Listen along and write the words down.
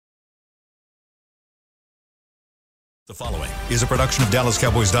The following is a production of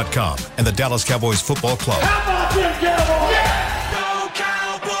DallasCowboys.com and the Dallas Cowboys Football Club. How about them Cowboys? Yeah! Go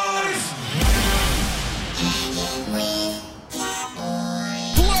Cowboys!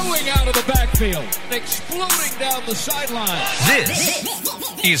 Blowing out of the backfield, exploding down the sideline.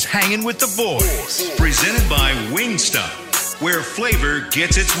 This is Hanging with the Boys, presented by Wingstop, where flavor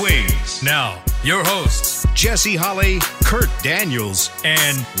gets its wings. Now, your hosts, Jesse Holley, Kurt Daniels,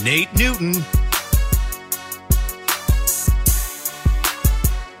 and Nate Newton.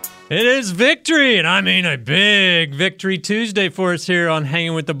 It is victory, and I mean a big victory Tuesday for us here on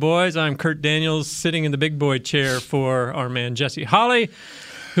Hanging with the Boys. I'm Kurt Daniels, sitting in the big boy chair for our man Jesse Holley,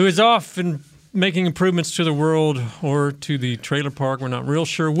 who is off and making improvements to the world or to the trailer park. We're not real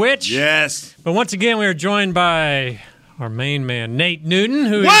sure which. Yes. But once again, we are joined by our main man, Nate Newton,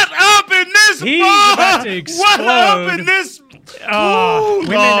 who What up in this? He's boy? about to explode. What up in this?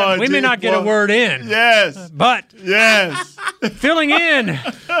 we may not get a word in. Yes. But Yes. filling in.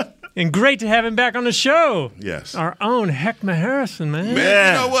 And great to have him back on the show. Yes. Our own Heckma Harrison, man. Man, Yeah.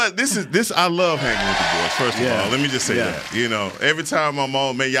 you know what? I love hanging with the boys, first of Yeah. all. Let me just say Yeah. that. You know, every time I'm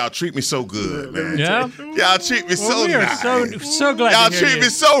on, man, y'all treat me so good, man. Yeah? Y'all treat me so we are nice. so glad Y'all to hear treat you. me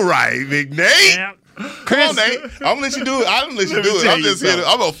so right, Big Nate. Yeah. Come on, Nate. I'm gonna let you do it. I'm gonna let you Let me do it. tell I'm you just here. something.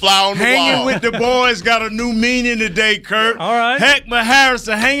 I'm gonna fly on the Hanging wall. with the boys got a new meaning today, Kurt. All right. Heckma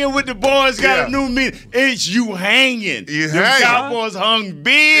Harrison, hanging with the boys got Yeah. a new meaning. It's you hanging. You The hanging. Cowboys hung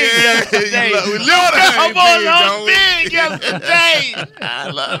big yesterday. we love to hang Cowboys big, hung don't we? big yesterday. I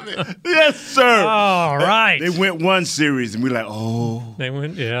love it. Yes, sir. All right. They went one series, and we like, oh. They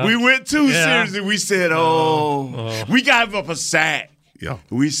went, yeah. We went two Yeah. series, and we said, oh. We got up a sack. Yeah.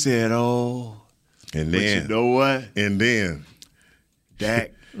 We said, oh. And But then, you know what? and then,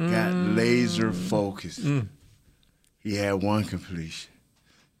 Dak got laser focused. He had one completion,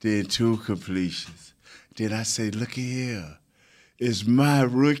 then two completions. Then I say, look at here. Is my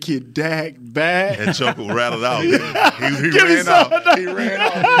rookie Dak back? that chuckle rattled out. He Give me ran some. off. He ran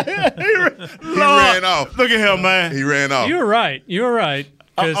off. He ran off. Look at him, man. He ran off. You were right. You were right.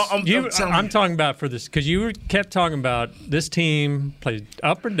 'Cause I'm telling I'm you. talking about for this because you kept talking about this team plays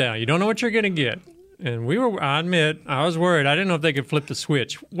up or down. You don't know what you're going to get. And I admit, I was worried. I didn't know if they could flip the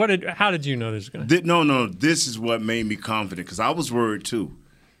switch. How did you know this was going to No. This is what made me confident because I was worried too.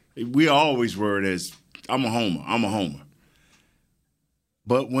 We always worried as I'm a homer.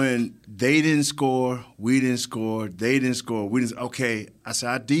 But when they didn't score, we didn't score, they didn't score, we didn't. Okay, I said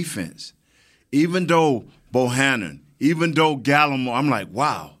our defense. Even though Bohannon, even though Gallimore, I'm like,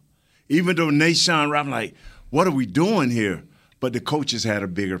 wow. Even though Nashawn, I'm like, what are we doing here? But the coaches had a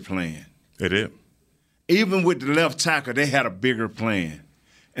bigger plan. They did. Even with the left tackle, they had a bigger plan.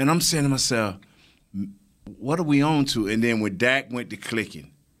 And I'm saying to myself, what are we on to? And then when Dak went to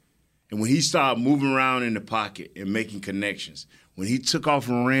clicking, and when he started moving around in the pocket and making connections, when he took off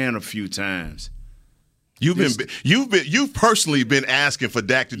and ran a few times, You've personally been asking for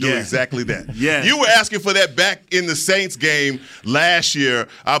Dak to do Yeah. exactly that. Yeah. You were asking for that back in the Saints game last year,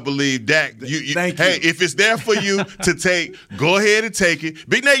 I believe. Dak, Thank hey, you. if it's there for you to take, go ahead and take it.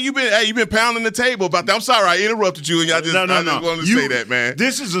 Big Nate, you've been pounding the table about that. I'm sorry I interrupted you, and I just wanted to say that, man.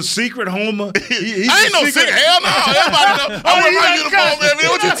 This is a secret homer. He's I ain't a no secret. Hell no. Everybody know. I'm wearing my uniform, man.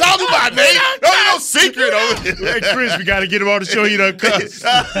 What you talking about, Nate? There ain't no secret over here. Hey, Chris, we got to get him on the show. You done cuss.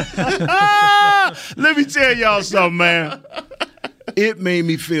 Let me tell y'all something, man. It made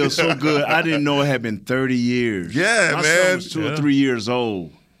me feel so good. I didn't know it had been 30 years. Yeah, My man. son was 2 or 3 years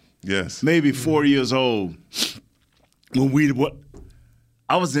old, Yes. maybe 4 years old.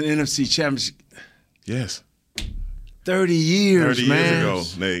 I was in NFC Championship Yes. 30 years, 30 man.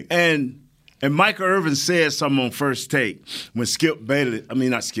 years ago, Nate. And Michael Irvin said something on First Take when Skip Bayless,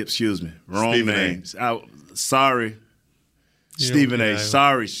 wrong Stephen A. names. Sorry, Stephen A.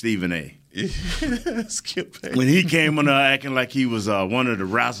 Sorry, Stephen A. Skip Bayless. When he came on there acting like he was one of the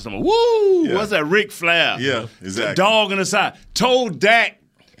wrestlers, woo! Yeah. What's that, Ric Flair? Yeah, exactly. The dog on the side. Told Dak,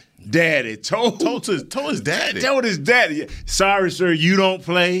 daddy. Told his daddy. Told his daddy, sorry, sir, you don't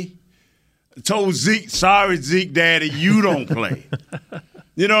play. Told Zeke, sorry, Zeke, daddy, you don't play.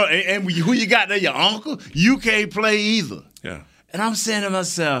 You know, and who you got there, your uncle? You can't play either. Yeah. And I'm saying to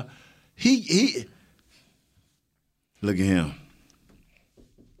myself, he look at him.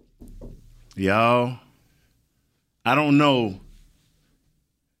 Y'all, I don't know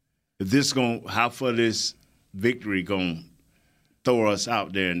if how far this victory gonna throw us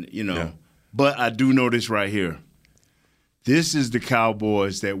out there, and but I do know this right here. This is the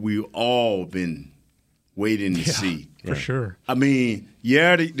Cowboys that we've all been waiting to see. for sure. I mean,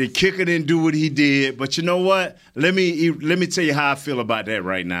 the kicker didn't do what he did, but you know what? Let me tell you how I feel about that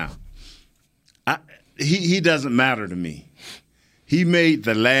right now. he doesn't matter to me. He made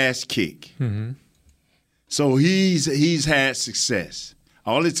the last kick. Mm-hmm. So he's had success.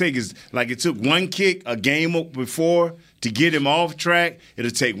 All it takes is, like, it took one kick a game before to get him off track.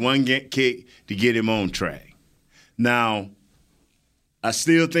 It'll take one kick to get him on track. Now, I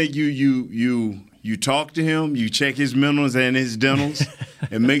still think you talk to him, you check his mentals and his dentals,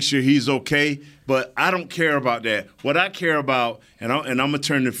 and make sure he's okay. But I don't care about that. What I care about, and I'm going to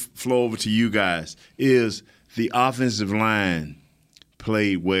turn the floor over to you guys, is the offensive line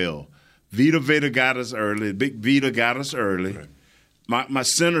played well. Vita Vea got us early. Big Vita got us early. Right. My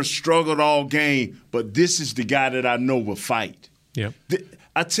center struggled all game, but this is the guy that I know will fight. Yep.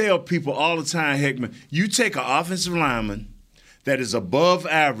 I tell people all the time, Heckman, you take an offensive lineman that is above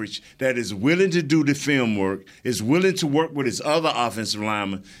average, that is willing to do the film work, is willing to work with his other offensive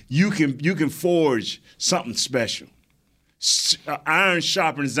linemen, you can forge something special. Iron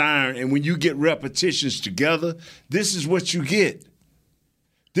sharpens iron, and when you get repetitions together, this is what you get.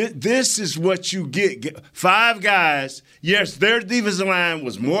 This is what you get. 5 guys, yes, their defensive line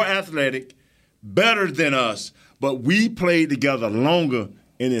was more athletic, better than us, but we played together longer,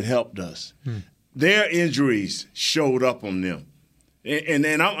 and it helped us. Their injuries showed up on them. And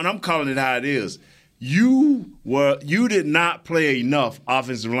I'm calling it how it is. You did not play enough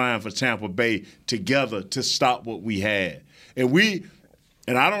offensive line for Tampa Bay together to stop what we had.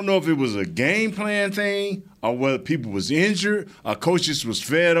 And I don't know if it was a game plan thing or whether people was injured or coaches was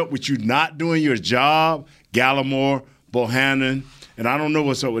fed up with you not doing your job, Gallimore, Bohannon, and I don't know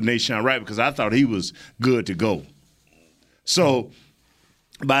what's up with Nahshon Wright because I thought he was good to go. So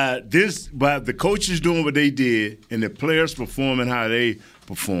by the coaches doing what they did and the players performing how they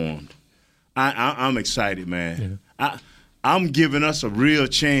performed, I'm excited, man. Yeah. I'm giving us a real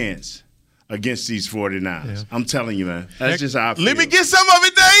chance against these 49ers. Yeah. I'm telling you, man. That's just how I feel. Let me get some of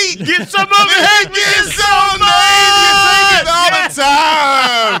it, Nate. Get some of it. Get some, Nate. You take it all the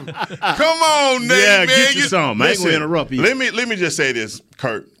time. Come on, Nate, yeah, man. Get you some. I ain't going to interrupt you. Let me just say this,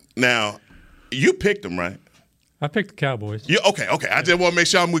 Kurt. Now, you picked them, right? I picked the Cowboys. Okay. I just want to make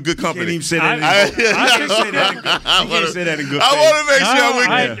sure I'm with good company. You can't even say that in good faith. I want to make sure I'm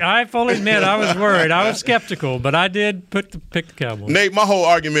with good. I fully admit I was worried. I was skeptical, but I did pick the Cowboys. Nate, my whole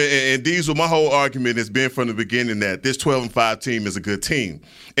argument, and Diesel, my whole argument has been from the beginning that this 12-5 team is a good team.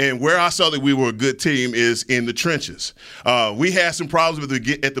 And where I saw that we were a good team is in the trenches. We had some problems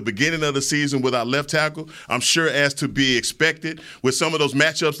at the beginning of the season with our left tackle. I'm sure as to be expected with some of those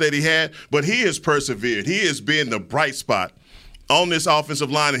matchups that he had. But he has persevered. He has been the bright spot on this offensive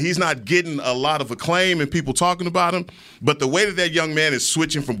line, and he's not getting a lot of acclaim and people talking about him. But the way that young man is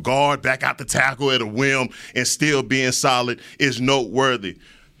switching from guard back out to tackle at a whim and still being solid is noteworthy.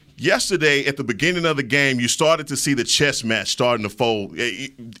 Yesterday, at the beginning of the game, you started to see the chess match starting to fold.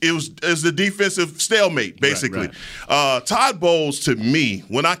 It was the defensive stalemate, basically. Right. Todd Bowles, to me,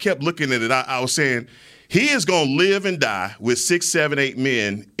 when I kept looking at it, I was saying he is going to live and die with 6, 7, 8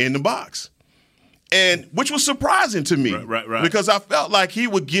 men in the box. And which was surprising to me. Right. Because I felt like he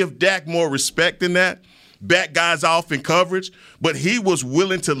would give Dak more respect than that, back guys off in coverage, but he was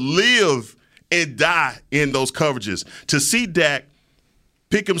willing to live and die in those coverages. To see Dak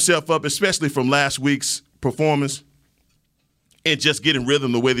pick himself up, especially from last week's performance, and just get in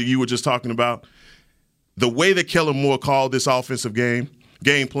rhythm the way that you were just talking about, the way that Kellen Moore called this offensive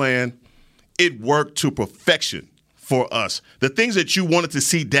game plan, it worked to perfection for us. The things that you wanted to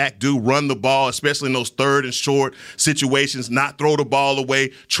see Dak do, run the ball, especially in those third and short situations, not throw the ball away,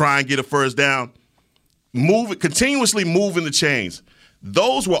 try and get a first down, continuously moving the chains.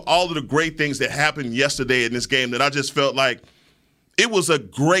 Those were all of the great things that happened yesterday in this game that I just felt like it was a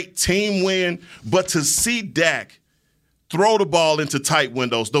great team win, but to see Dak throw the ball into tight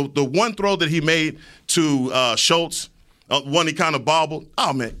windows, the one throw that he made to Schultz, one he kind of bobbled,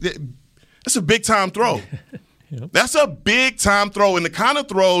 oh, man, that's a big-time throw. Yep. That's a big-time throw, and the kind of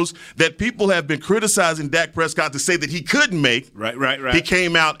throws that people have been criticizing Dak Prescott to say that he couldn't make. Right. He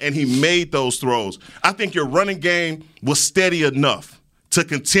came out and he made those throws. I think your running game was steady enough to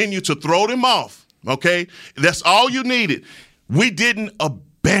continue to throw them off, okay? That's all you needed. We didn't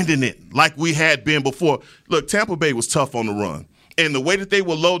abandon it like we had been before. Look, Tampa Bay was tough on the run, and the way that they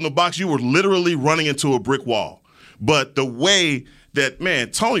were loading the box, you were literally running into a brick wall. But the way that,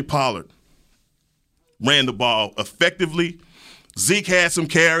 man, Tony Pollard ran the ball effectively. Zeke had some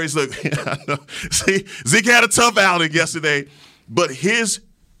carries. Look, Zeke had a tough outing yesterday, but his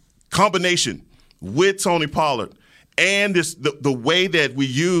combination with Tony Pollard and the way that we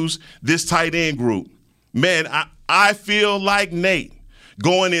use this tight end group, man, I feel like Nate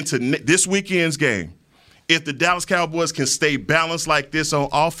going into this weekend's game, if the Dallas Cowboys can stay balanced like this on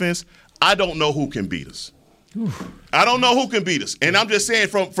offense, I don't know who can beat us. I don't know who can beat us. And I'm just saying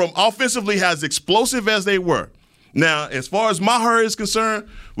from offensively, as explosive as they were. Now, as far as Maher is concerned,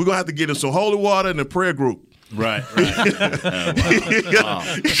 we're going to have to get him some holy water in the prayer group. Right. You got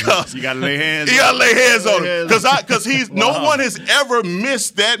to lay hands on him. You got to lay hands on him. Because no one has ever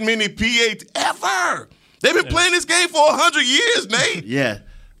missed that many PATs, ever. They've been playing this game for 100 years, Nate. Yeah.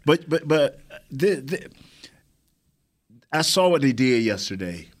 But I saw what they did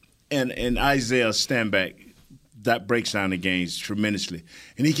yesterday. And Isaiah Stanback, that breaks down the games tremendously.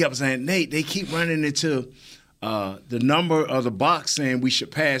 And he kept saying, Nate, they keep running into the number of the box saying we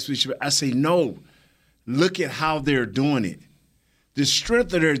should pass. I say, no. Look at how they're doing it. The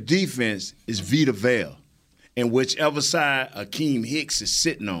strength of their defense is Vita Vea, and whichever side Akeem Hicks is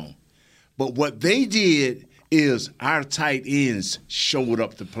sitting on. But what they did is our tight ends showed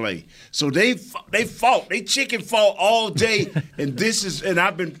up to play. So they fought. They chicken fought all day.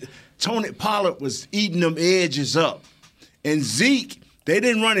 Tony Pollard was eating them edges up. And Zeke, they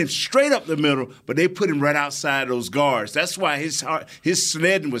didn't run him straight up the middle, but they put him right outside those guards. That's why his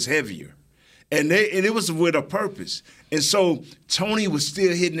sledding was heavier. And it was with a purpose. And so Tony was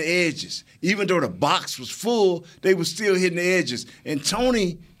still hitting the edges. Even though the box was full, they were still hitting the edges. And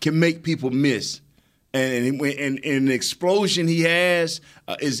Tony can make people miss. And the explosion he has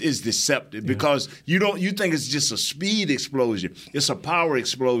is deceptive because you think it's just a speed explosion. It's a power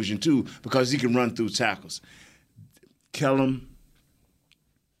explosion, too, because he can run through tackles. Kellum,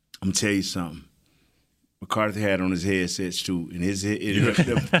 I'm going to tell you something. McCarthy had on his headsets too, and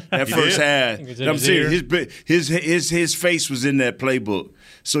that first half. I'm serious. His face was in that playbook,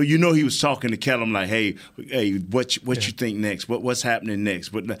 so you know he was talking to Kellum like, "Hey, what you think next? What's happening next?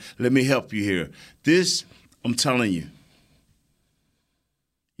 But let me help you here." This, I'm telling you.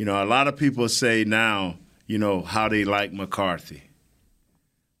 You know, a lot of people say now, you know, how they like McCarthy,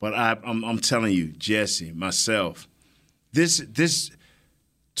 but I'm telling you, Jesse, myself, this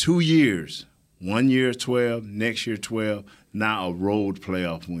 2 years. 1 year 12, next year 12, now a road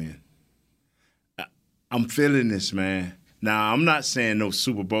playoff win. I'm feeling this, man. Now, I'm not saying no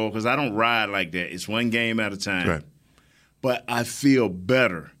Super Bowl because I don't ride like that. It's one game at a time. Right. But I feel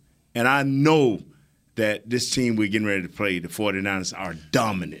better. And I know that this team we're getting ready to play, the 49ers, are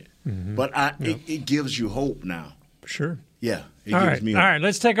dominant. Mm-hmm. But it gives you hope now. Sure. Yeah, it gives me hope. All right,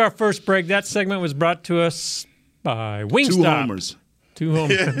 let's take our first break. That segment was brought to us by Wingstop. 2 homers. 2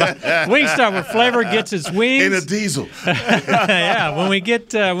 homers. Wingstop, where flavor gets its wings. In a diesel. Yeah, when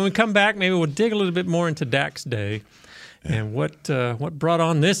we come back, maybe we'll dig a little bit more into Dak's day and what brought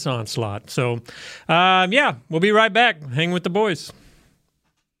on this onslaught. So, we'll be right back. Hang with the boys.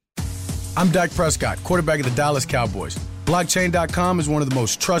 I'm Dak Prescott, quarterback of the Dallas Cowboys. Blockchain.com is one of the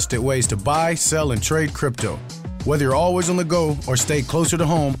most trusted ways to buy, sell, and trade crypto. Whether you're always on the go or stay closer to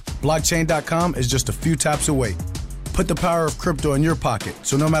home, Blockchain.com is just a few taps away. Put the power of crypto in your pocket,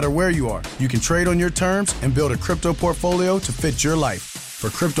 so no matter where you are, you can trade on your terms and build a crypto portfolio to fit your life. For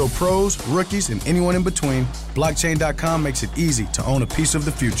crypto pros, rookies, and anyone in between, Blockchain.com makes it easy to own a piece of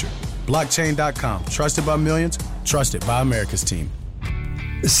the future. Blockchain.com, trusted by millions, trusted by America's team.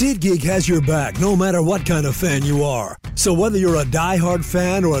 SeatGeek has your back no matter what kind of fan you are. So whether you're a diehard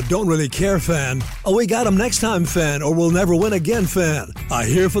fan or a don't really care fan, a we got 'em next time fan or we'll never win again fan, a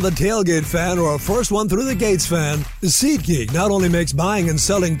here for the tailgate fan or a first one through the gates fan, SeatGeek not only makes buying and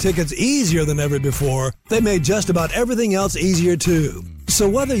selling tickets easier than ever before, they made just about everything else easier too. So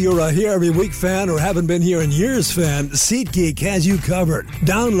whether you're a here every week fan or haven't been here in years fan, SeatGeek has you covered.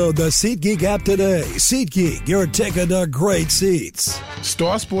 Download the SeatGeek app today. SeatGeek, your ticket to great seats.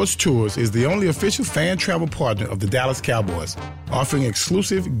 Star Sports Tours is the only official fan travel partner of the Dallas Cowboys, offering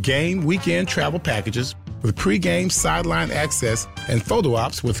exclusive game weekend travel packages with pregame sideline access and photo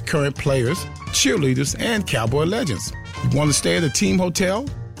ops with current players, cheerleaders, and Cowboy legends. You want to stay at a team hotel,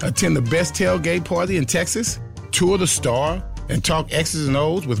 attend the best tailgate party in Texas, tour the Star, and talk X's and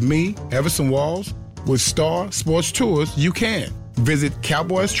O's with me, Everson Walls? With Star Sports Tours, you can. Visit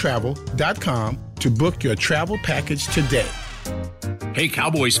cowboystravel.com to book your travel package today. Hey,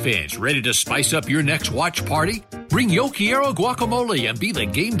 Cowboys fans, ready to spice up your next watch party? Bring Yo Quiero guacamole and be the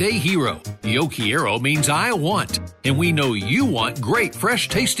game day hero. Yo Quiero means I want, and we know you want great,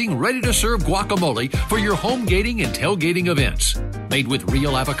 fresh-tasting, ready-to-serve guacamole for your home gating and tailgating events. Made with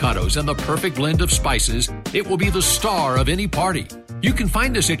real avocados and the perfect blend of spices, it will be the star of any party. You can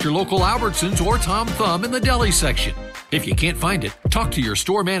find us at your local Albertsons or Tom Thumb in the deli section. If you can't find it, talk to your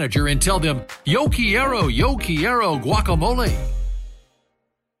store manager and tell them, Yo Quiero guacamole.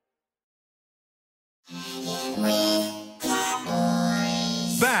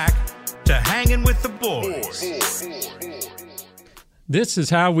 Back to Hanging with the Boys. This is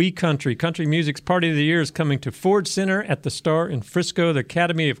How We Country. Country Music's Party of the Year is coming to Ford Center at the Star in Frisco. The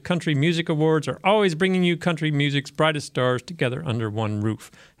Academy of Country Music Awards are always bringing you country music's brightest stars together under one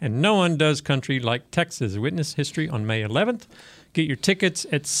roof. And no one does country like Texas. Witness history on May 11th. Get your tickets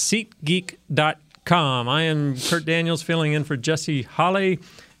at SeatGeek.com. I am Kurt Daniels filling in for Jesse Holley.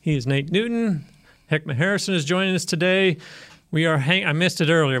 He is Nate Newton. Heckma Harrison is joining us today. We are I missed it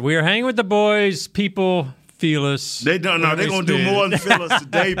earlier. We are hanging with the boys. People feel us. They're going to do more than feel us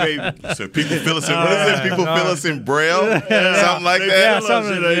today, baby. So people feel us in, what is it? People feel us in Braille? Something like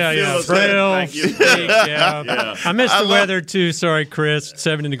that? Braille. Yeah. I missed the weather, too. Sorry, Chris.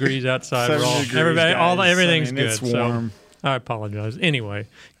 70 degrees outside. Everything's good. It's warm. So I apologize. Anyway,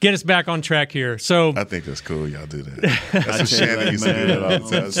 get us back on track here. So I think that's cool. Y'all do that. That's what Shannon used to do that all the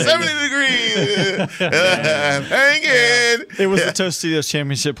time. 70 degrees. Hang in. It was the Tostitos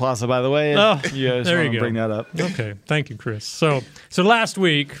Championship Plaza, by the way. There you go. Bring that up. Okay. Thank you, Chris. So last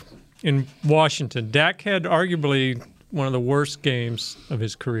week in Washington, Dak had arguably one of the worst games of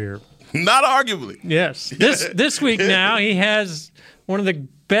his career. Not arguably. Yes. This week now he has one of the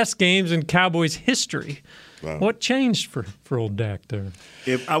best games in Cowboys history. Wow. What changed for old Dak there?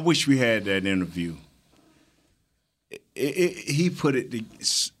 I wish we had that interview. He put it,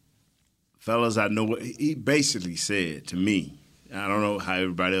 fellas, I know what he basically said to me. I don't know how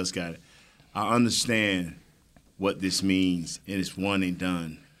everybody else got it. I understand what this means, and it's one and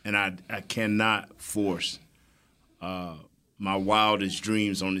done. And I cannot force my wildest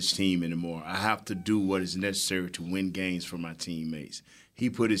dreams on this team anymore. I have to do what is necessary to win games for my teammates.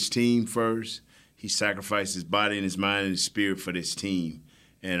 He put his team first. He sacrificed his body and his mind and his spirit for this team.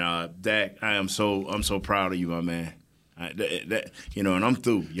 And Dak, I'm so proud of you, my man. And I'm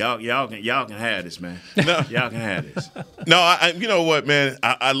through. Y'all can have this, man. Y'all can have this. No, you know what, man?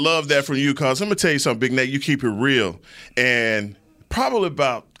 I love that from you, cause I'm gonna tell you something, Big Nate. You keep it real. And probably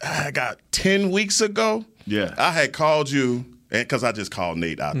about 10 weeks ago, I had called you. And because I just called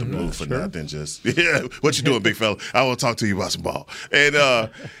Nate out the blue for nothing. Just what you doing, big fella? I want to talk to you about some ball.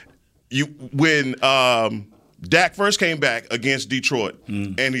 And when Dak first came back against Detroit,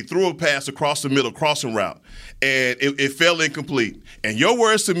 and he threw a pass across the middle, crossing route, and it fell incomplete. And your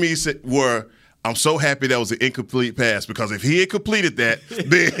words to me were, I'm so happy that was an incomplete pass, because if he had completed that,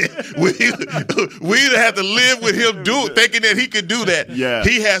 then we'd have to live with him thinking that he could do that. Yeah.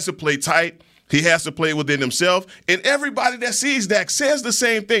 He has to play tight. He has to play within himself. And everybody that sees Dak says the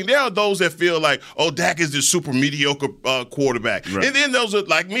same thing. There are those that feel like, Dak is this super mediocre quarterback. Right. And then those are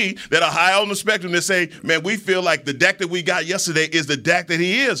like me that are high on the spectrum that say, man, we feel like the Dak that we got yesterday is the Dak that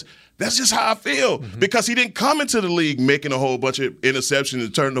he is. That's just how I feel, because he didn't come into the league making a whole bunch of interceptions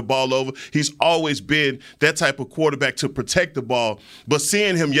and turning the ball over. He's always been that type of quarterback to protect the ball. But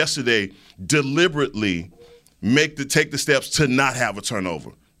seeing him yesterday deliberately take the steps to not have a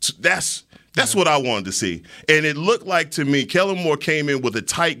turnover, that's what I wanted to see. And it looked like to me, Kellen Moore came in with a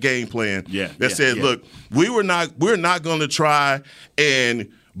tight game plan that said, look, we're not going to try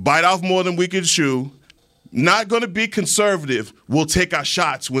and bite off more than we can chew. Not going to be conservative. We'll take our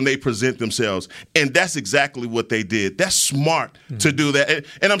shots when they present themselves. And that's exactly what they did. That's smart to do that.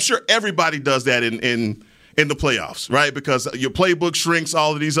 And I'm sure everybody does that in the playoffs, right? Because your playbook shrinks,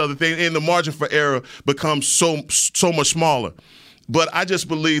 all of these other things, and the margin for error becomes so much smaller. But I just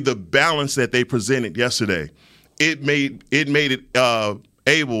believe the balance that they presented yesterday, it made it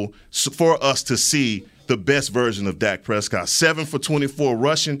able for us to see the best version of Dak Prescott. 7 for 24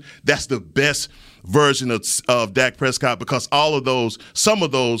 rushing, that's the best version of Dak Prescott, because some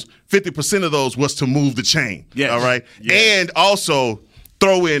of those, 50% of those was to move the chain, all right? Yes. And also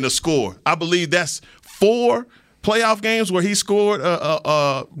throw in a score. I believe that's 4 playoff games where he scored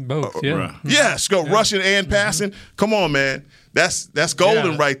both, rushing and passing. Come on, man. That's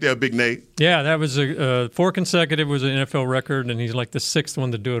golden right there, Big Nate. Yeah, that was 4 consecutive was an NFL record, and he's like the 6th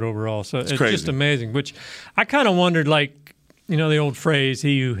one to do it overall. So it's just amazing, which I kind of wondered, like, the old phrase,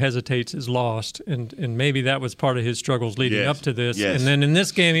 he who hesitates is lost, and maybe that was part of his struggles leading up to this. Yes. And then in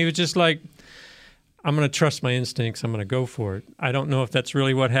this game, he was just like, I'm going to trust my instincts. I'm going to go for it. I don't know if that's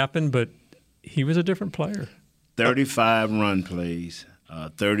really what happened, but he was a different player. 35 run plays,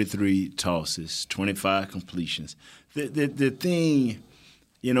 33 tosses, 25 completions. The thing,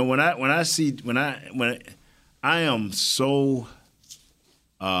 when I am so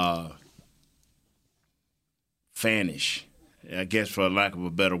fannish, I guess, for lack of a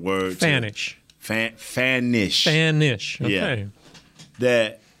better word. Fannish. Fannish. Okay. Yeah.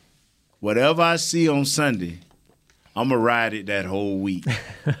 That whatever I see on Sunday, I'm going to ride it that whole week.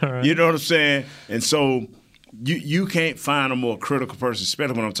 Right. You know what I'm saying? And so you can't find a more critical person,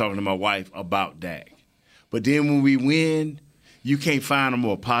 especially when I'm talking to my wife about Dak. But then when we win, you can't find a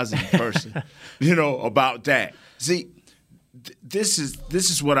more positive person, about that. See, this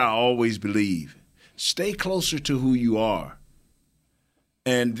is what I always believe. Stay closer to who you are.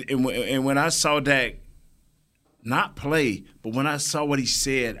 And when I saw Dak not play, but when I saw what he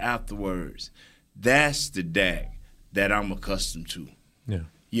said afterwards, that's the Dak that I'm accustomed to. Yeah.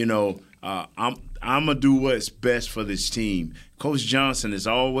 I'm gonna do what's best for this team. Coach Johnson has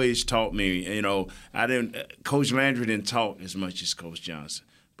always taught me. Coach Landry didn't talk as much as Coach Johnson,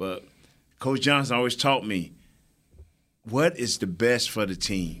 but Coach Johnson always taught me what is the best for the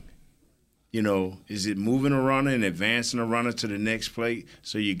team. Is it moving a runner and advancing a runner to the next play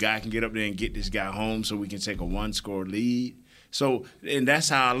so your guy can get up there and get this guy home so we can take a one-score lead? So, and that's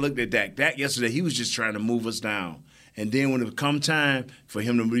how I looked at Dak. Dak yesterday, he was just trying to move us down. And then when it come time for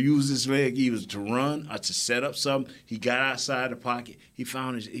him to use his leg, either to run or to set up something, he got outside the pocket. He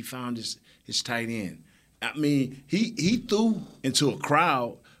found his tight end. I mean, he threw into a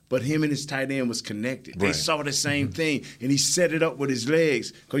crowd, but him and his tight end was connected. Right. They saw the same thing, and he set it up with his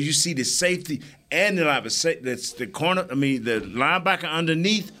legs. Because you see the safety and the linebacker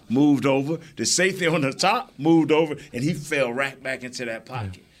underneath moved over. The safety on the top moved over, and he fell right back into that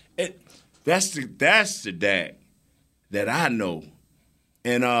pocket. Yeah. That's the Dak that I know.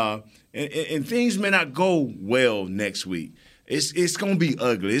 And things may not go well next week. It's going to be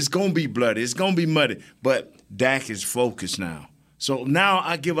ugly. It's going to be bloody. It's going to be muddy. But Dak is focused now. So now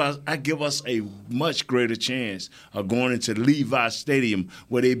I give us a much greater chance of going into Levi Stadium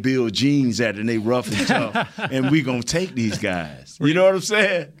where they build jeans at and they rough and tough, and we're going to take these guys. You know what I'm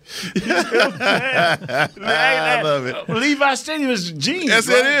saying? I love it. Levi Stadium is jeans. Yes,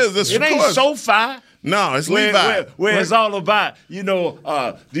 right? it is. It ain't SoFi. No, it's Levi. Where it's all about,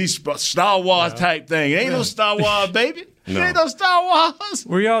 these Star Wars type thing. It ain't no Star Wars, baby. No. It ain't no Star Wars.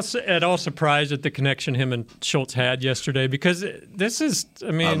 Were you at all surprised at the connection him and Schultz had yesterday? Because this is,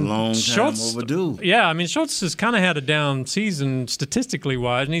 a long time overdue. Yeah, Schultz has kind of had a down season statistically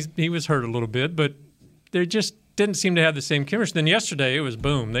wise, and he was hurt a little bit, but they just didn't seem to have the same chemistry. Then yesterday it was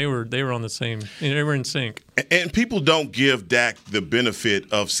boom. They were on the same. They were in sync. And people don't give Dak the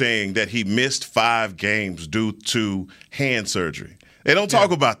benefit of saying that he missed 5 games due to hand surgery. They don't talk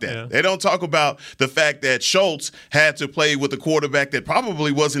about that. Yeah. They don't talk about the fact that Schultz had to play with a quarterback that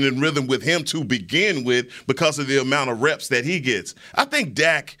probably wasn't in rhythm with him to begin with because of the amount of reps that he gets. I think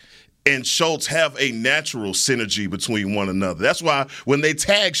Dak and Schultz have a natural synergy between one another. That's why when they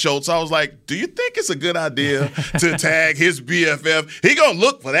tag Schultz, I was like, do you think it's a good idea to tag his BFF? He going to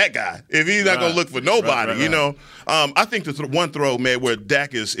look for that guy if he's not going to look for nobody, you know. I think the one throw, man, where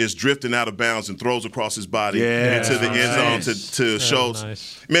Dak is drifting out of bounds and throws across his body into the end zone to Schultz.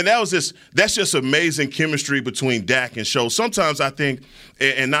 Nice. Man, that's just amazing chemistry between Dak and Schultz. Sometimes I think,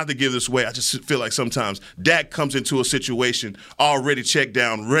 and not to give this away, I just feel like sometimes Dak comes into a situation already checked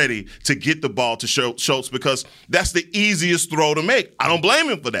down, ready to get the ball to Schultz because that's the easiest throw to make. I don't blame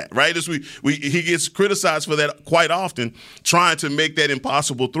him for that, right? He gets criticized for that quite often, trying to make that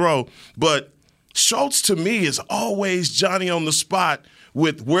impossible throw. But Schultz, to me, is always Johnny on the spot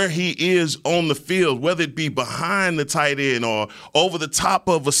with where he is on the field, whether it be behind the tight end or over the top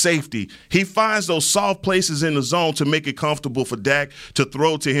of a safety. He finds those soft places in the zone to make it comfortable for Dak to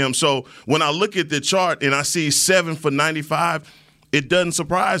throw to him. So when I look at the chart and I see 7 for 95, it doesn't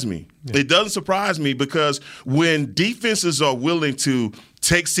surprise me. Yeah. It doesn't surprise me because when defenses are willing to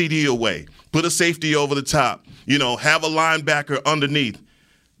take CD away, put a safety over the top, have a linebacker underneath,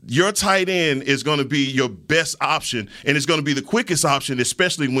 your tight end is going to be your best option, and it's going to be the quickest option,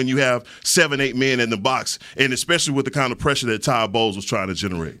 especially when you have 7-8 men in the box, and especially with the kind of pressure that Todd Bowles was trying to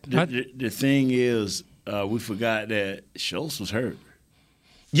generate. The thing is, we forgot that Schultz was hurt.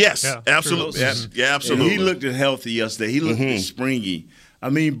 Yes, absolutely. Yeah, absolutely. And he looked healthy yesterday. He looked springy.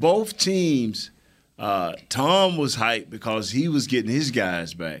 Both teams, Tom was hyped because he was getting his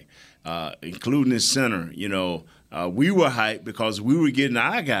guys back, including his center, we were hyped because we were getting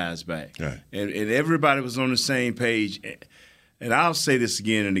our guys back. Right. And everybody was on the same page. And I'll say this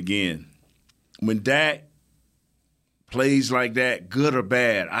again and again. When Dak plays like that, good or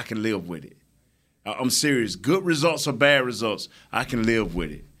bad, I can live with it. I'm serious. Good results or bad results, I can live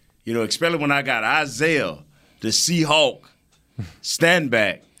with it. Especially when I got Isaiah, the Seahawk, standing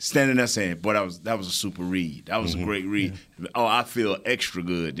there saying, boy, that was a super read. That was a great read. Yeah. Oh, I feel extra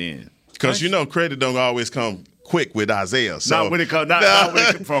good then. Because, credit don't always come quick with Isaiah. So. Not when it comes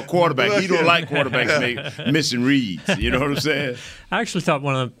for a quarterback. He don't like quarterbacks missing reads. You know what I'm saying? I actually thought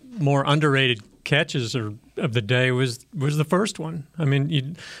one of the more underrated catches of the day was the first one.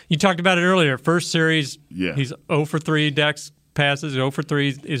 You talked about it earlier. First series, he's 0 for 3. Dak's passes 0 for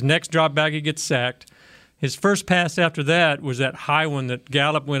 3. His next drop back, he gets sacked. His first pass after that was that high one that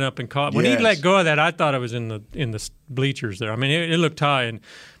Gallup went up and caught. When he Yes. let go of that, I thought I was in the bleachers there. I mean, it looked high, and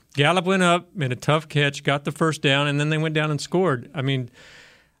Gallup went up, made a tough catch, got the first down, and then they went down and scored. I mean,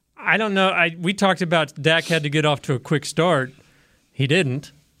 I don't know. We talked about Dak had to get off to a quick start. He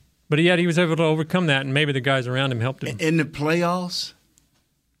didn't, but yet he was able to overcome that, and maybe the guys around him helped him. In the playoffs,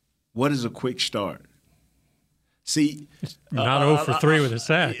 what is a quick start? See, Not 0 for 3 with a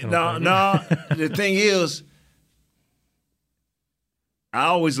sack. No. The thing is, I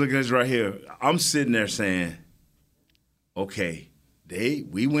always look at this right here. I'm sitting there saying, okay,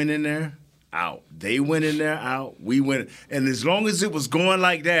 we went in there, out. They went in there, out. We went. And as long as it was going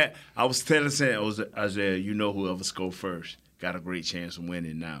like that, I was saying, Isaiah, you know whoever scored first got a great chance of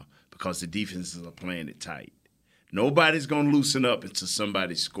winning now because the defenses are playing it tight. Nobody's going to loosen up until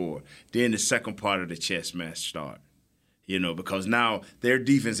somebody score. Then the second part of the chess match start. Because now their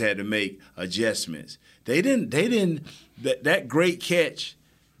defense had to make adjustments. They didn't that great catch,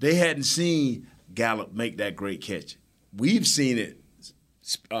 they hadn't seen Gallup make that great catch. We've seen it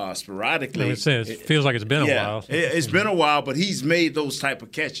sporadically. It feels like it's been a while. It's been a while, but he's made those type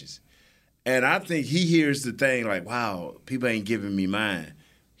of catches. And I think he hears the thing like, wow, people ain't giving me mine.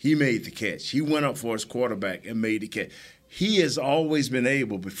 He made the catch. He went up for his quarterback and made the catch. He has always been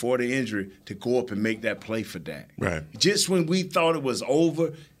able, before the injury, to go up and make that play for Dak. Right. Just when we thought it was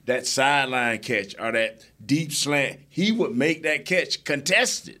over, that sideline catch or that deep slant, he would make that catch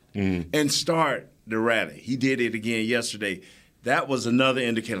contested and start the rally. He did it again yesterday. That was another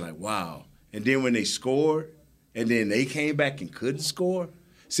indicator like, wow. And then when they scored and then they came back and couldn't score,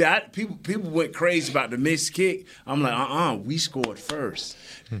 see, people went crazy about the missed kick. I'm like, we scored first.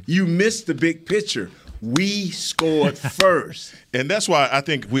 You missed the big picture. We scored first. And that's why I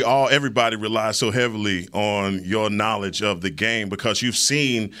think everybody relies so heavily on your knowledge of the game, because you've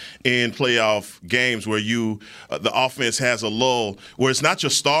seen in playoff games where the offense has a lull, where it's not your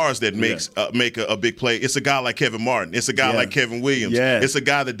stars that make a big play. It's a guy like Kevin Martin. It's a guy like Kevin Williams. Yes. It's a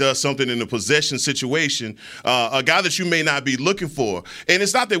guy that does something in a possession situation, a guy that you may not be looking for. And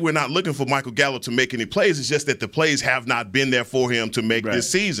it's not that we're not looking for Michael Gallup to make any plays. It's just that the plays have not been there for him to make this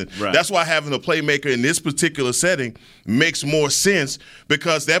season. Right. That's why having a playmaker in this particular setting makes more sense,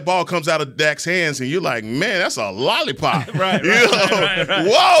 because that ball comes out of Dak's hands and you're like, man, that's a lollipop. Right.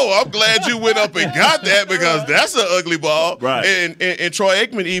 Whoa, I'm glad you went up and got that, because that's an ugly ball. Right. And Troy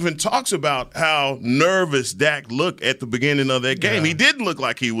Aikman even talks about how nervous Dak looked at the beginning of that game. He didn't look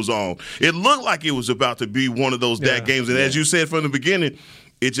like he was on. It looked like it was about to be one of those Dak games. And as you said from the beginning,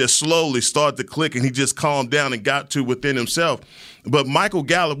 it just slowly started to click, and he just calmed down and got to within himself. But Michael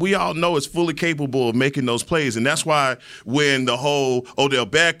Gallup, we all know, is fully capable of making those plays. And that's why when the whole Odell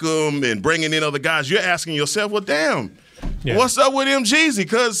Beckham and bringing in other guys, you're asking yourself, well, damn, what's up with MGZ?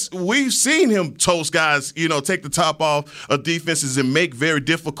 Because we've seen him toast guys, take the top off of defenses and make very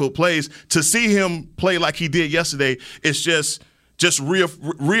difficult plays. To see him play like he did yesterday, it's just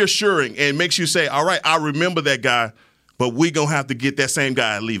reassuring and makes you say, all right, I remember that guy, but we going to have to get that same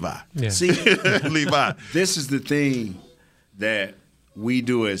guy at Levi. Yeah. See, Levi. This is the thing that we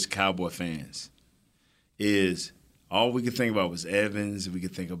do as Cowboy fans, is all we could think about was Evans. We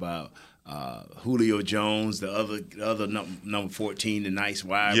could think about Julio Jones, the other number 14, the nice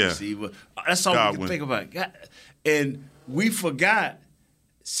wide receiver. That's all Godwin. we could think about. And we forgot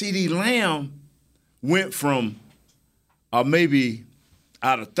CeeDee Lamb went from maybe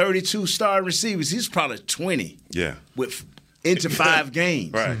out of 32 star receivers, he's probably 20. Yeah. Into 5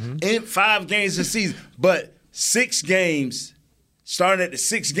 games. Right. In 5 games this season. But 6 games, starting at the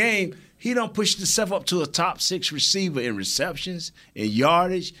 6th game, he don't push himself up to a top 6 receiver in receptions, in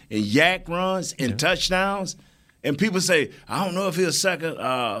yardage, in yak runs, in touchdowns. And people say, I don't know if he's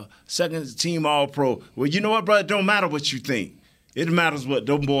a second team All-Pro. Well, you know what, brother? It don't matter what you think. It matters what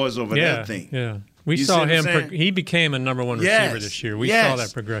them boys over there think. Yeah. We You saw see what I'm him. saying? He became a number 1 receiver this year. We saw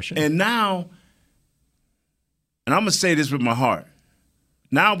that progression. And now, and I'm going to say this with my heart,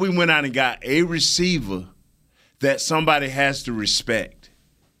 now we went out and got a receiver that somebody has to respect.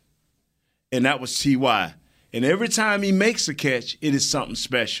 And that was T.Y. And every time he makes a catch, it is something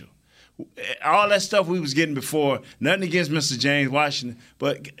special. All that stuff we was getting before, nothing against Mr. James Washington,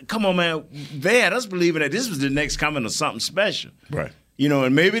 but come on, man, they had us believing that this was the next coming of something special. Right.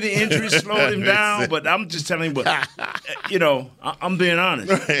 And maybe the injury slowed him down, but I'm just telling you, I'm being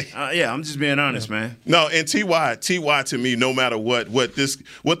honest. Right. I'm just being honest, man. No, and T.Y. to me, no matter what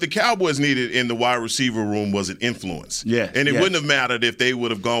the Cowboys needed in the wide receiver room was an influence. Yeah. And it wouldn't have mattered if they would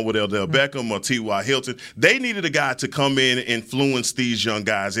have gone with Odell Beckham or T.Y. Hilton. They needed a guy to come in and influence these young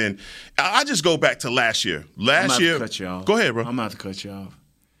guys. And I just go back to last year. I'm about to cut you off. Go ahead, bro. I'm about to cut you off.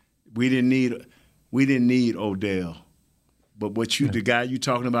 We didn't need we didn't need Odell. But the guy you're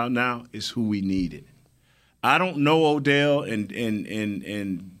talking about now is who we needed. I don't know Odell,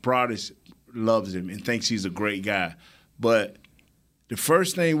 and Broadus loves him and thinks he's a great guy. But the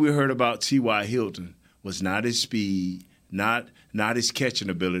first thing we heard about T.Y. Hilton was not his speed, not his catching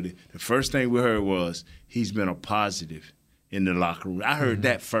ability. The first thing we heard was he's been a positive in the locker room. I heard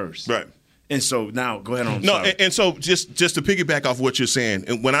that first. Right. And so now, go ahead on. No, and so just to piggyback off what you're saying,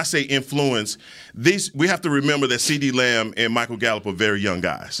 and when I say influence, we have to remember that CeeDee Lamb and Michael Gallup are very young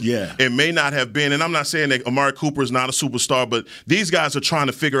guys. Yeah. It may not have been, and I'm not saying that Amari Cooper is not a superstar, but these guys are trying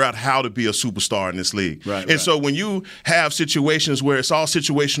to figure out how to be a superstar in this league. Right. So when you have situations where it's all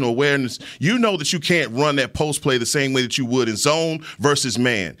situational awareness, you know that you can't run that post play the same way that you would in zone versus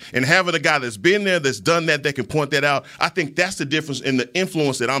man. And having a guy that's been there, that's done that can point that out, I think that's the difference in the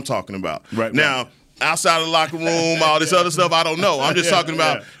influence that I'm talking about. Right. Now, outside of the locker room, all this other stuff, I don't know. I'm just talking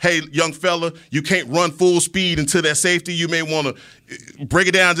about, hey, young fella, you can't run full speed into that safety. You may want to break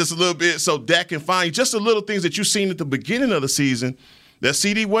it down just a little bit so Dak can find you. Just the little things that you've seen at the beginning of the season that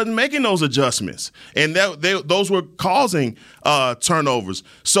CD wasn't making those adjustments. And those were causing turnovers.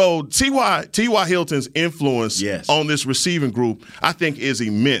 So T.Y. Hilton's influence on this receiving group, I think, is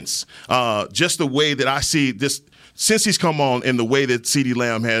immense. Just the way that I see this – since he's come on and the way that CeeDee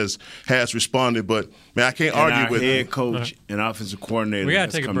Lamb has responded, but man, I can't argue with head coach and offensive coordinator. We got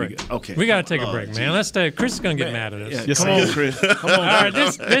to take a break. Okay, we got to take a break, man. Let's take. Chris is going to get mad at us. Yeah, come on, Chris. Come on. All right,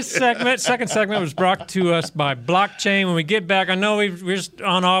 this second segment was brought to us by Blockchain. When we get back, I know we're just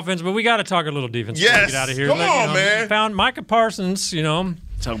on offense, but we got to talk a little defense. Yes, get out of here. Come on, man. Found Micah Parsons.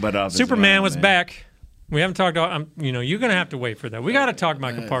 Talk about offense. Superman was back. We haven't talked about, you're going to have to wait for that. We got to talk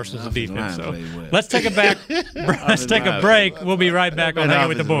Micah Parsons' defense. So let's take a break. We'll be right back on Hanging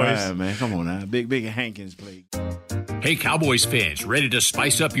with the Boys. Man, come on now. Big Hankins played. Hey, Cowboys fans, ready to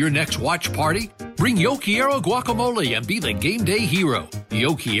spice up your next watch party? Bring Yo Quiero guacamole and be the game day hero.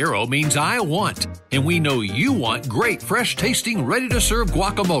 Yo Quiero means I want, and we know you want great, fresh-tasting, ready-to-serve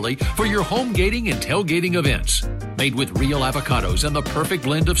guacamole for your home gating and tailgating events. Made with real avocados and the perfect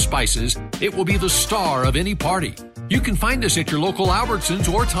blend of spices, it will be the star of any party. You can find us at your local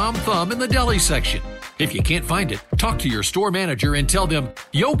Albertsons or Tom Thumb in the deli section. If you can't find it, talk to your store manager and tell them,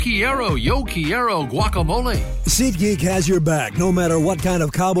 Yo Quiero guacamole. SeatGeek has your back no matter what kind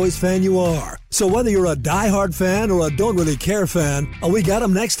of Cowboys fan you are. So whether you're a diehard fan or a don't really care fan, a we got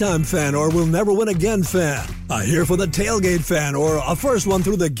 'em next time fan or we'll never win again fan, a here for the tailgate fan or a first one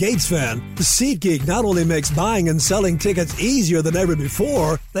through the gates fan, SeatGeek not only makes buying and selling tickets easier than ever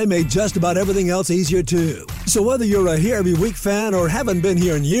before, they made just about everything else easier too. So whether you're a here every week fan or haven't been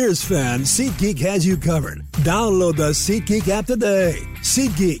here in years fan, SeatGeek has you covered. Download the SeatGeek app today.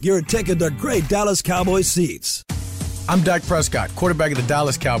 SeatGeek, your ticket to great Dallas Cowboys seats. I'm Dak Prescott, quarterback of the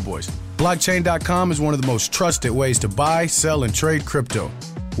Dallas Cowboys. Blockchain.com is one of the most trusted ways to buy, sell, and trade crypto.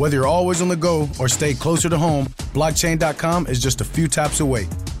 Whether you're always on the go or stay closer to home, Blockchain.com is just a few taps away.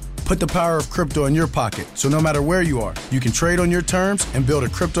 Put the power of crypto in your pocket, so no matter where you are, you can trade on your terms and build a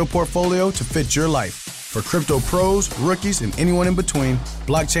crypto portfolio to fit your life. For crypto pros, rookies, and anyone in between,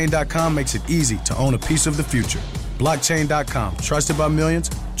 Blockchain.com makes it easy to own a piece of the future. Blockchain.com, trusted by millions,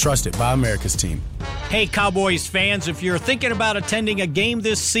 trusted by America's team. Hey, Cowboys fans, if you're thinking about attending a game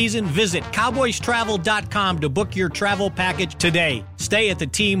this season, visit CowboysTravel.com to book your travel package today. Stay at the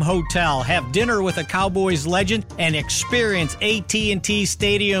team hotel, have dinner with a Cowboys legend, and experience AT&T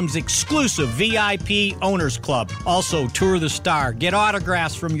Stadium's exclusive VIP Owners Club. Also, tour the Star, get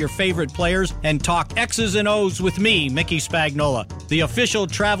autographs from your favorite players, and talk X's and O's with me, Mickey Spagnola. The official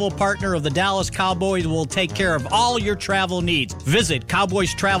travel partner of the Dallas Cowboys will take care of all your travel needs. Visit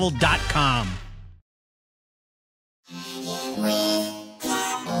CowboysTravel.com.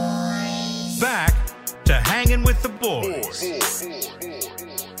 Back to Hanging with the Boys.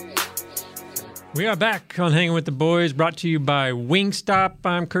 We are back on Hanging with the Boys, brought to you by Wingstop.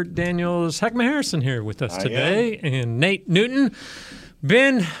 I'm Kurt Daniels. Heckma Harrison here with us today, and Nate Newton.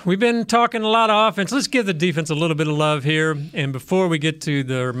 Ben, we've been talking a lot of offense. Let's give the defense a little bit of love here. And before we get to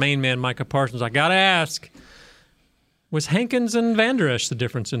the main man, Micah Parsons, I got to ask, was Hankins and Van Der Esch the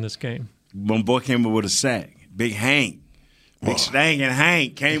difference in this game? One boy came up with a sack. Big Hank. Big Stank and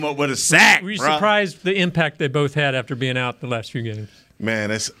Hank came up with a sack. Were you surprised the impact they both had after being out the last few games?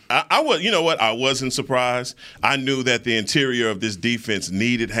 Man, I was. You know what? I wasn't surprised. I knew that the interior of this defense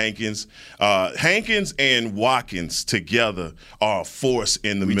needed Hankins. Hankins and Watkins together are a force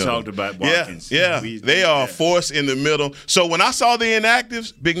in the middle. We talked about Watkins. Yeah. They are a force in the middle. So when I saw the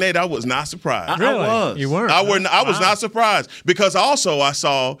inactives, Big Nate, I was not surprised. Really? I was. You weren't? I was not surprised because also I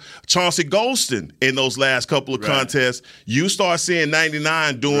saw Chauncey Golston in those last couple of contests. You start seeing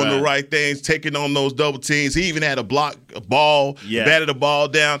 99 doing the right things, taking on those double teams. He even had a ball, batted the ball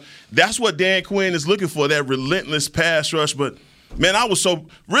down. That's what Dan Quinn is looking for, that relentless pass rush. But, man, I was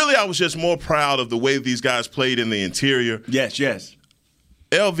just more proud of the way these guys played in the interior. Yes.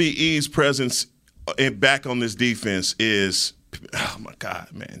 LVE's presence back on this defense is – oh, my God,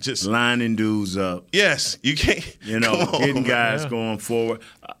 man. Just lining dudes up. Yes. You can't – getting guys going forward.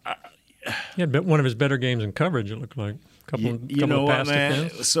 He had one of his better games in coverage, it looked like. Couple of pass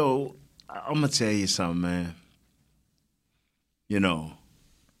defense. So I'm going to tell you something, man.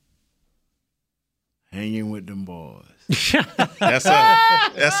 Hanging with them boys. That's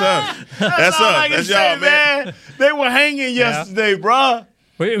us. That's y'all, man. They were hanging yesterday, bruh.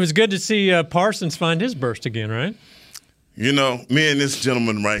 Well, it was good to see Parsons find his burst again, right? Me and this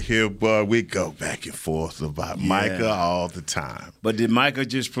gentleman right here, boy, we go back and forth about Micah all the time. But did Micah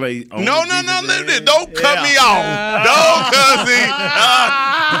just play? No. Don't cut me off. Don't cut me.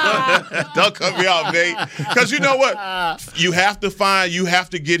 Don't cut me off, Nate. Because you know what? You have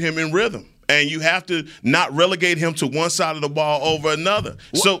to get him in rhythm. And you have to not relegate him to one side of the ball over another.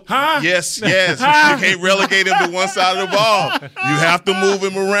 So, yes, you can't relegate him to one side of the ball. You have to move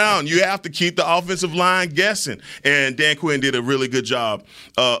him around. You have to keep the offensive line guessing. And Dan Quinn did a really good job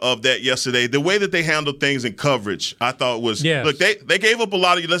of that yesterday. The way that they handled things in coverage, I thought was, look, they gave up a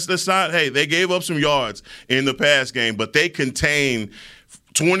lot of, they gave up some yards in the pass game, but they contained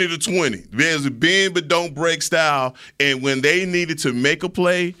 20 to 20. There's a bend but don't break style. And when they needed to make a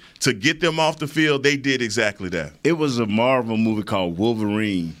play to get them off the field, they did exactly that. It was a Marvel movie called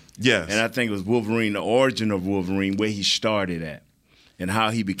Wolverine. Yes. And I think it was Wolverine, the origin of Wolverine, where he started at and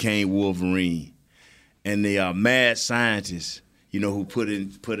how he became Wolverine. And the mad scientist, who put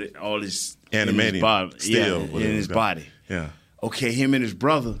all this animating in his body. In his body. Yeah. Okay, him and his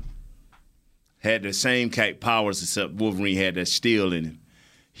brother had the same powers except Wolverine had that steel in him.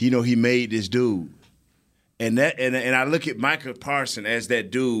 He made this dude. And I look at Micah Parsons as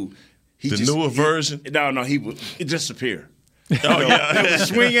that dude. Newer version? No, he would disappear. They would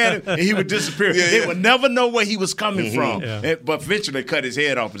swing at him, and he would disappear. They would never know where he was coming from. Yeah. But eventually they cut his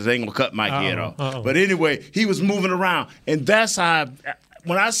head off because they ain't going to cut Mike's head off. But anyway, he was moving around. And that's how,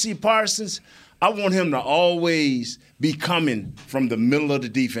 when I see Parsons, I want him to always be coming from the middle of the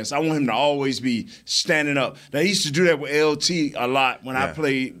defense. I want him to always be standing up. Now, he used to do that with LT a lot when I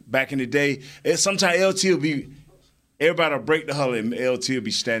played back in the day. Sometimes LT will be – everybody will break the huddle and LT will be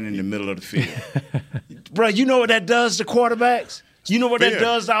standing in the middle of the field. Bro, you know what that does to quarterbacks? You know what that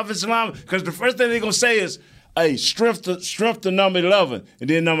does to offensive linemen? Because the first thing they're going to say is, hey, strength to number 11, and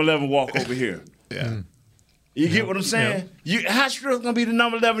then number 11 walk over here. Yeah. You get what I'm saying? How strength going to be the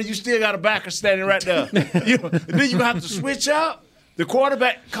number 11 you still got a backer standing right there? Then you have to switch out? The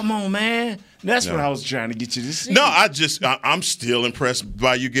quarterback, come on, man. That's what I was trying to get you to see. No, I'm still impressed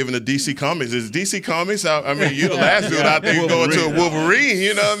by you giving the DC Comics. Is DC Comics? I mean, you're the last dude out there going to a Wolverine.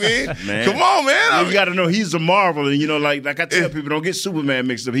 You know what I mean? Man. Come on, man. You got to know he's a Marvel, and like I tell people, don't get Superman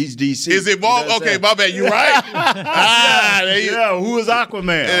mixed up. He's DC. Is it Marvel? Okay, my bad. You're right. Who is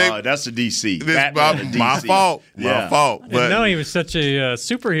Aquaman? That's a DC. My fault. My fault. But no, he was such a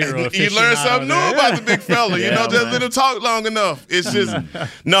superhero. You learn something new about the big fella. Just let him talk long enough. It's just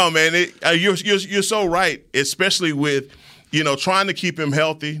no, man. You're so right, especially with trying to keep him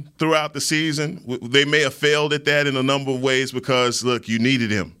healthy throughout the season. They may have failed at that in a number of ways because look, you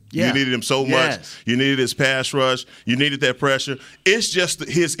needed him. Yeah. You needed him so much. You needed his pass rush. You needed that pressure. It's just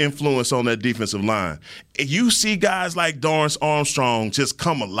his influence on that defensive line. You see guys like Dorrance Armstrong just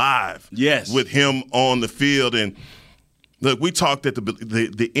come alive. With him on the field. And look, we talked at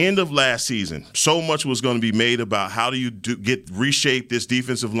the end of last season. So much was going to be made about how do you reshape this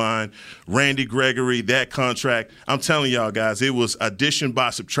defensive line. Randy Gregory, that contract. I'm telling y'all guys, it was addition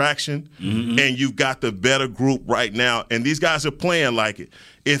by subtraction, and you've got the better group right now. And these guys are playing like it.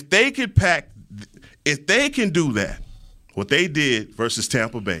 If they can do that, what they did versus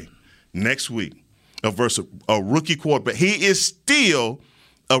Tampa Bay next week, versus a rookie quarterback, he is still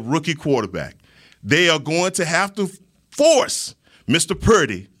a rookie quarterback. They are going to have to force Mr.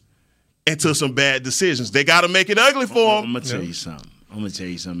 Purdy into some bad decisions. They got to make it ugly for him. I'm going to tell you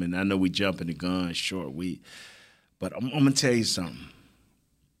something. And I know we jumping the gun short week, but I'm going to tell you something.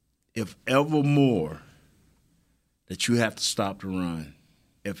 If ever more that you have to stop the run.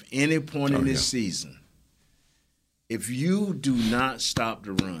 If any point in this season, if you do not stop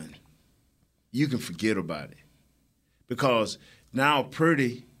the run, you can forget about it. Because now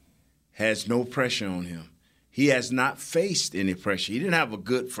Purdy has no pressure on him. He has not faced any pressure. He didn't have a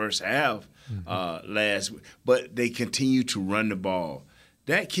good first half last week, but they continue to run the ball.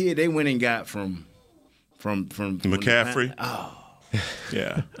 That kid they went and got from McCaffrey.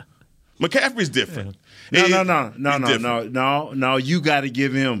 Yeah. McCaffrey's different. No. You got to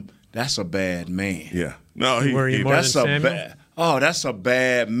give him. That's a bad man. Yeah. No, he. Were you more than Samuel? That's a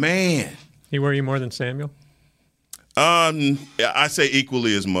bad man. He were you more than Samuel? I say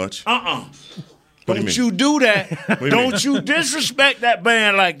equally as much. Don't you do that. Don't you disrespect that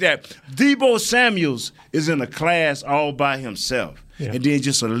man like that. Deebo Samuels is in a class all by himself. Yeah. And then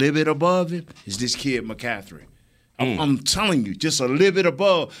just a little bit above him is this kid McCaffrey. I'm telling you, just a little bit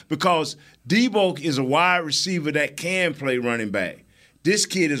above, because Deebo is a wide receiver that can play running back. This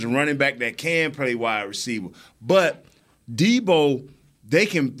kid is a running back that can play wide receiver. But Deebo, they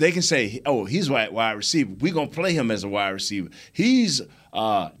can say, oh, he's a wide receiver. We're going to play him as a wide receiver. He's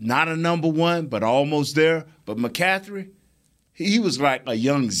not a number one, but almost there. But McCaffrey, he was like a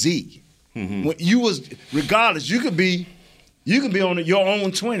young Zeke. Mm-hmm. Regardless, you could be on your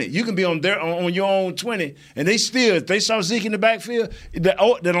own 20. You can be on your own 20, and if they saw Zeke in the backfield,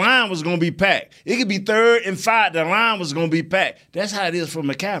 the line was going to be packed. It could be 3rd and 5. The line was going to be packed. That's how it is for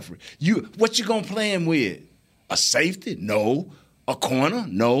McCaffrey. What you going to play him with? A safety? No. A corner?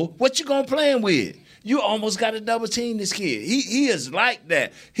 No. What you going to play him with? You almost got to double team this kid. He is like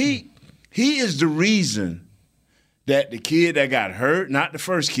that. He is the reason that the kid that got hurt, not the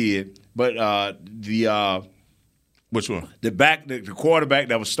first kid, but which one? The quarterback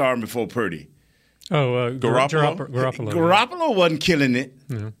that was starting before Purdy. Garoppolo. Garoppolo wasn't killing it.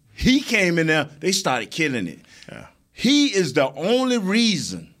 Mm-hmm. He came in there, they started killing it. Yeah. He is the only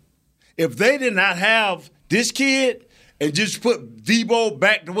reason. If they did not have this kid and just put Deebo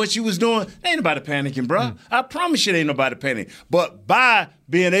back to what she was doing, ain't nobody panicking, bro. Mm. I promise you ain't nobody panicking. But by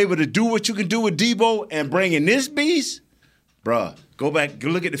being able to do what you can do with Deebo and bringing this beast, bruh, go back, go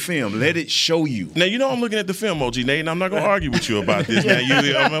look at the film. Let it show you. Now, I'm looking at the film, OG Nate, and I'm not going to argue with you about this.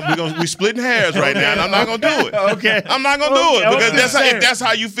 Now, we're splitting hairs right now, and I'm not going to do it. Okay. I'm not going to do it, because if that's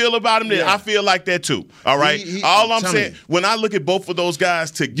how you feel about him, then I feel like that too. All right? All I'm saying, when I look at both of those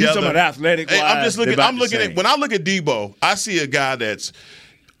guys together. You're talking about athletic-wise. I'm looking at, when I look at Deebo, I see a guy that's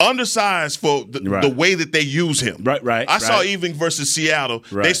undersized for the way that they use him. Right. I saw even versus Seattle,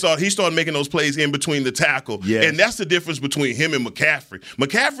 he started making those plays in between the tackle. Yes. And that's the difference between him and McCaffrey.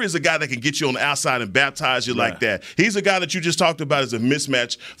 McCaffrey is a guy that can get you on the outside and baptize you like that. He's a guy that you just talked about as a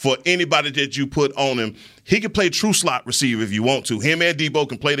mismatch for anybody that you put on him. He can play true slot receiver if you want to. Him and Deebo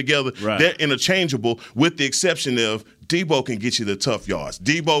can play together. Right. They're interchangeable, with the exception of Deebo can get you the tough yards.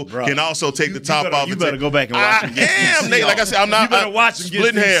 Deebo can also take the top off. You better go back and watch him. Nate, like I said, I'm not. You better watch him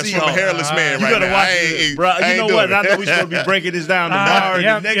splitting hairs from a hairless man right now. You better watch him. Bro, you know what? I know we're supposed to be breaking this down tomorrow.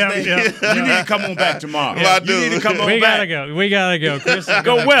 The next day, you need to come on back tomorrow. You need to come on back. We gotta go. Chris,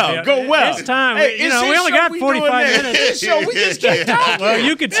 go well. It's time. We only got 45 minutes. Show. We just keep talking. Well,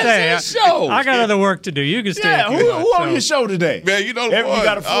 you could stay. I got other work to do. You can stay. Yeah. Who on your show today? Man, you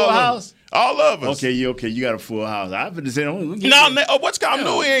got a full house. All of us. Okay. You got a full house. I've been saying, what's going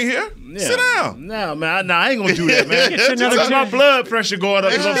on? He ain't here. Yeah. Sit down. No, man. I ain't gonna do that, man. My blood pressure going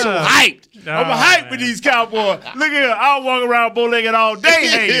up because I'm so hyped. I'm hyped with these Cowboys. Look here, I'll walk around bow-legged all day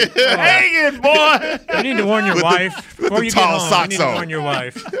hanging, boy. You need to warn your wife before you get home. You need to warn your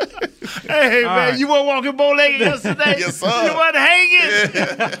wife. Hey, man, you weren't walking bow-legged yesterday? Yes, sir. You weren't hanging?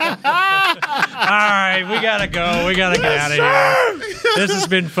 All right, we gotta go. We gotta get out of here. This has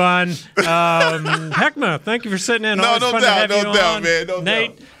been fun. Heckma, thank you for sitting in. No doubt, man.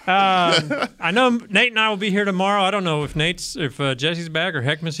 Nate, I know Nate and I will be here tomorrow. I don't know if Jesse's back or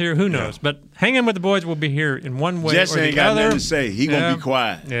Heckma's here. Who knows? But hang in with the boys. We'll be here in one way Jesse or the ain't got other. nothing to say. He gonna be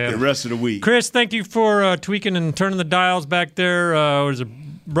quiet the rest of the week. Chris, thank you for tweaking and turning the dials back there. Was it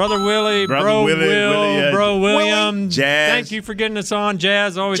Brother Willie, Bro William, Jazz. Thank you for getting us on,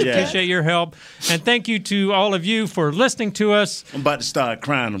 Jazz. Always appreciate your help. And thank you to all of you for listening to us. I'm about to start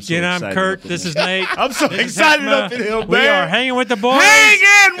crying. I'm so excited. I'm Kurt. This is Nate. I'm so excited up in here, man. We are hanging with the boys.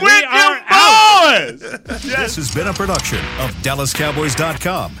 Hanging with the boys. This has been a production of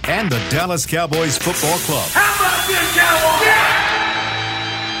DallasCowboys.com and the Dallas Cowboys Football Club. How about this, Cowboys?